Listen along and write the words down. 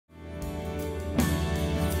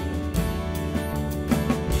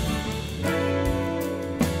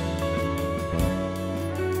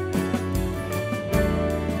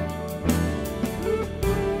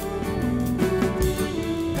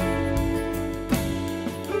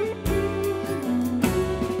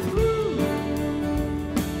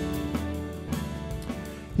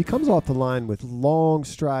He comes off the line with long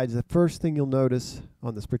strides. The first thing you'll notice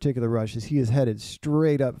on this particular rush is he is headed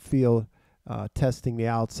straight upfield, testing the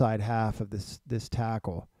outside half of this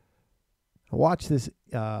tackle. Watch this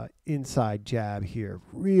inside jab here.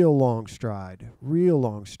 Real long stride,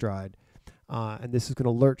 and this is going to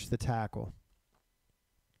lurch the tackle.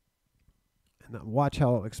 And watch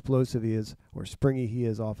how explosive he is, or springy he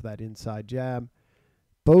is off of that inside jab.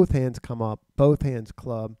 Both hands come up, both hands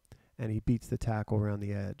club, and he beats the tackle around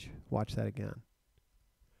the edge. Watch that again.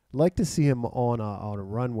 Like to see him on a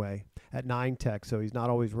runway at 9 tech, so he's not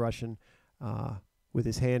always rushing with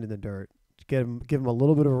his hand in the dirt. Give him a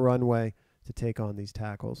little bit of a runway to take on these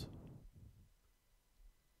tackles.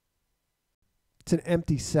 It's an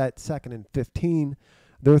empty set, 2nd and 15.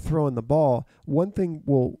 They're throwing the ball. One thing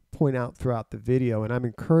we'll point out throughout the video, and I'm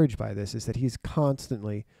encouraged by this, is that he's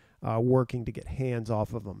constantly working to get hands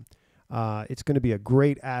off of him. It's going to be a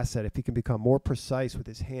great asset if he can become more precise with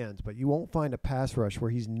his hands, but you won't find a pass rush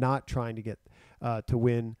where he's not trying to get to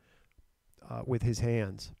win with his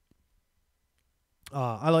hands.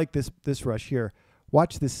 I like this rush here.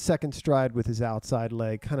 Watch this second stride with his outside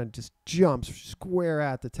leg, kind of just jumps square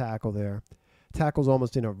at the tackle there. Tackle's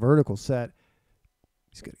almost in a vertical set.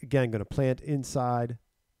 He's, again, going to plant inside.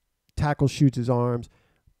 Tackle shoots his arms.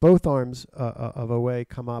 Both arms of Oweh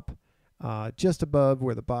come up just above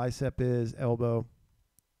where the bicep is, elbow.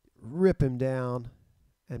 Rip him down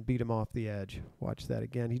and beat him off the edge. Watch that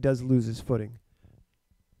again. He does lose his footing.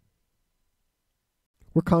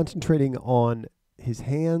 We're concentrating on his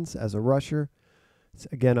hands as a rusher. It's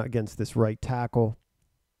again against this right tackle.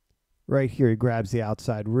 Right here he grabs the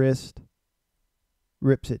outside wrist,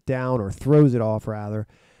 rips it down, or throws it off rather,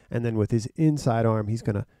 and then with his inside arm he's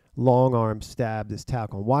going to long arm stab this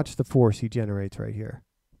tackle. And watch the force he generates right here.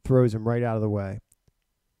 Throws him right out of the way.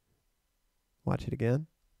 Watch it again.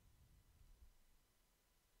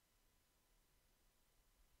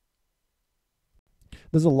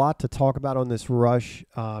 There's a lot to talk about on this rush.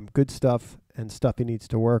 Good stuff and stuff he needs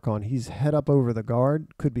to work on. He's head up over the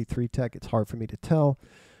guard. Could be 3 tech. It's hard for me to tell.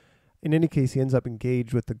 In any case, he ends up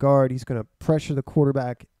engaged with the guard. He's going to pressure the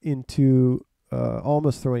quarterback into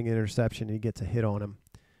almost throwing an interception. And he gets a hit on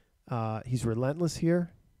him. He's relentless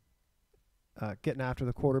here, getting after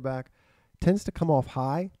the quarterback. Tends to come off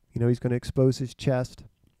high. You know, he's going to expose his chest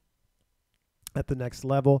at the next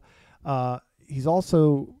level. He's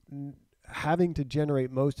also having to generate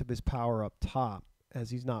most of his power up top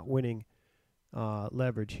as he's not winning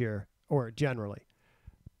leverage here, or generally.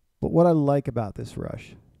 But what I like about this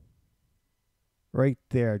rush, right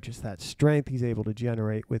there, just that strength he's able to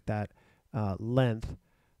generate with that length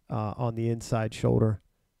on the inside shoulder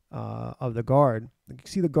of the guard. You can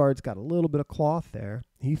see the guard's got a little bit of cloth there.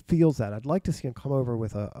 He feels that. I'd like to see him come over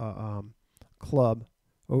with a club,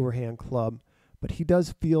 overhand club, but he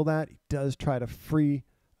does feel that. He does try to free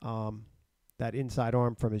that inside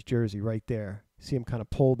arm from his jersey right there. See him kind of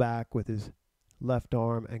pull back with his left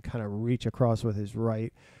arm and kind of reach across with his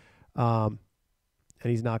right. And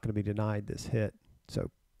he's not going to be denied this hit.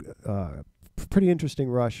 So pretty interesting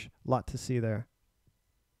rush. A lot to see there.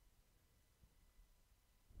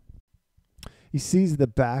 He sees the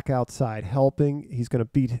back outside helping. He's going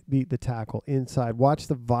to beat the tackle inside. Watch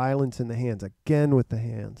the violence in the hands. Again with the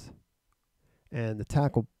hands. And the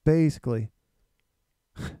tackle basically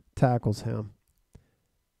tackles him.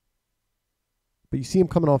 But you see him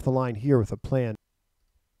coming off the line here with a plan.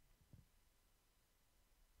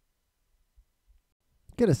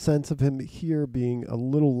 Get a sense of him here being a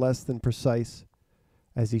little less than precise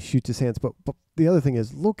as he shoots his hands. But the other thing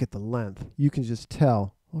is, look at the length. You can just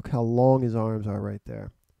tell. Look how long his arms are right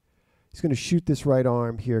there. He's going to shoot this right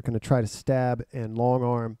arm here, going to try to stab and long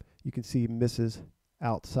arm. You can see he misses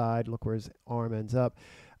outside. Look where his arm ends up.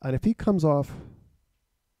 And if he comes off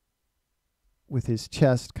with his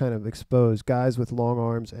chest kind of exposed, guys with long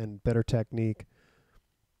arms and better technique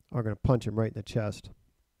are going to punch him right in the chest.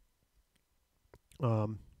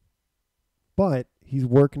 But he's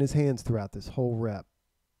working his hands throughout this whole rep.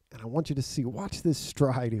 And I want you to see, watch this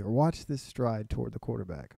stride here. Watch this stride toward the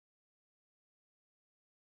quarterback.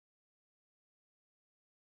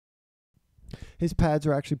 His pads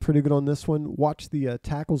are actually pretty good on this one. Watch the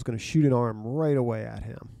tackle's going to shoot an arm right away at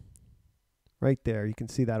him. Right there, you can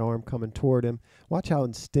see that arm coming toward him. Watch how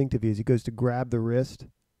instinctive he is. He goes to grab the wrist.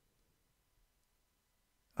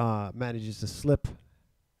 Manages to slip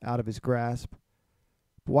out of his grasp.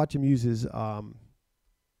 But watch him use his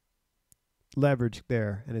leverage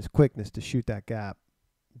there and his quickness to shoot that gap,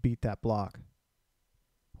 beat that block.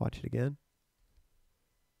 Watch it again.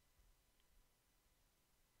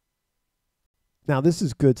 Now, this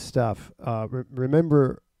is good stuff.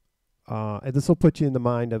 Remember, And this will put you in the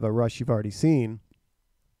mind of a rush you've already seen.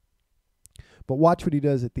 But watch what he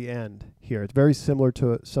does at the end here. It's very similar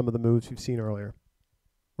to some of the moves we've seen earlier.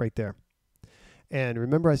 Right there. And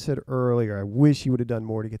remember I said earlier, I wish he would have done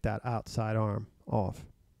more to get that outside arm off.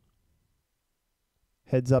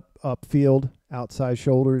 Heads up, upfield, outside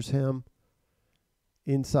shoulders him.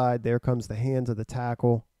 Inside, there comes the hands of the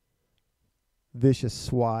tackle. Vicious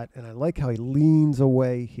swat. And I like how he leans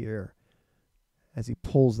away here as he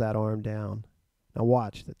pulls that arm down. Now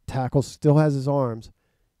watch, the tackle still has his arms,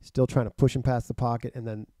 still trying to push him past the pocket, and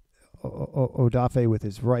then Odafe with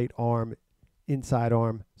his right arm, inside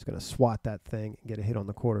arm, is going to swat that thing and get a hit on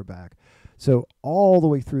the quarterback. So all the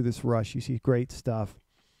way through this rush, you see great stuff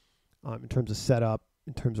in terms of setup,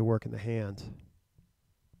 in terms of working the hands.